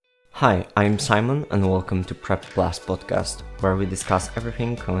Hi, I'm Simon and welcome to Prep Plus podcast, where we discuss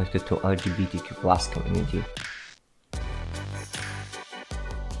everything connected to LGBTQ plus community.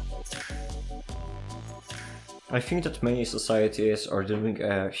 I think that many societies are doing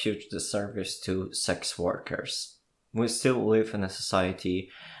a huge disservice to sex workers. We still live in a society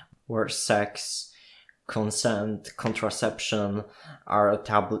where sex, consent, contraception are a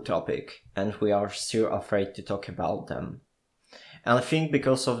taboo topic, and we are still afraid to talk about them. And I think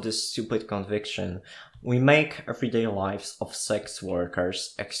because of this stupid conviction, we make everyday lives of sex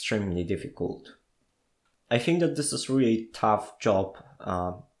workers extremely difficult. I think that this is really a tough job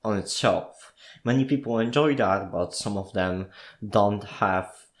on itself. Many people enjoy that, but some of them don't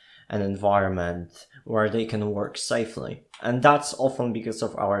have an environment where they can work safely. And that's often because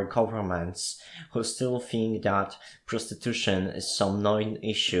of our governments who still think that prostitution is some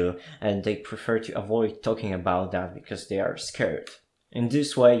non-issue and they prefer to avoid talking about that because they are scared. In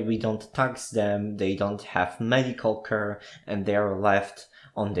this way, we don't tax them, they don't have medical care, and they are left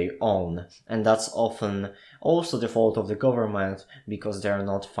on their own. And that's often also the fault of the government because they are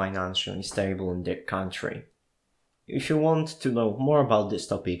not financially stable in their country. If you want to know more about this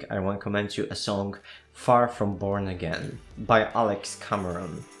topic, I recommend you a song Far From Born Again by Alex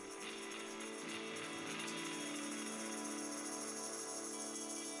Cameron.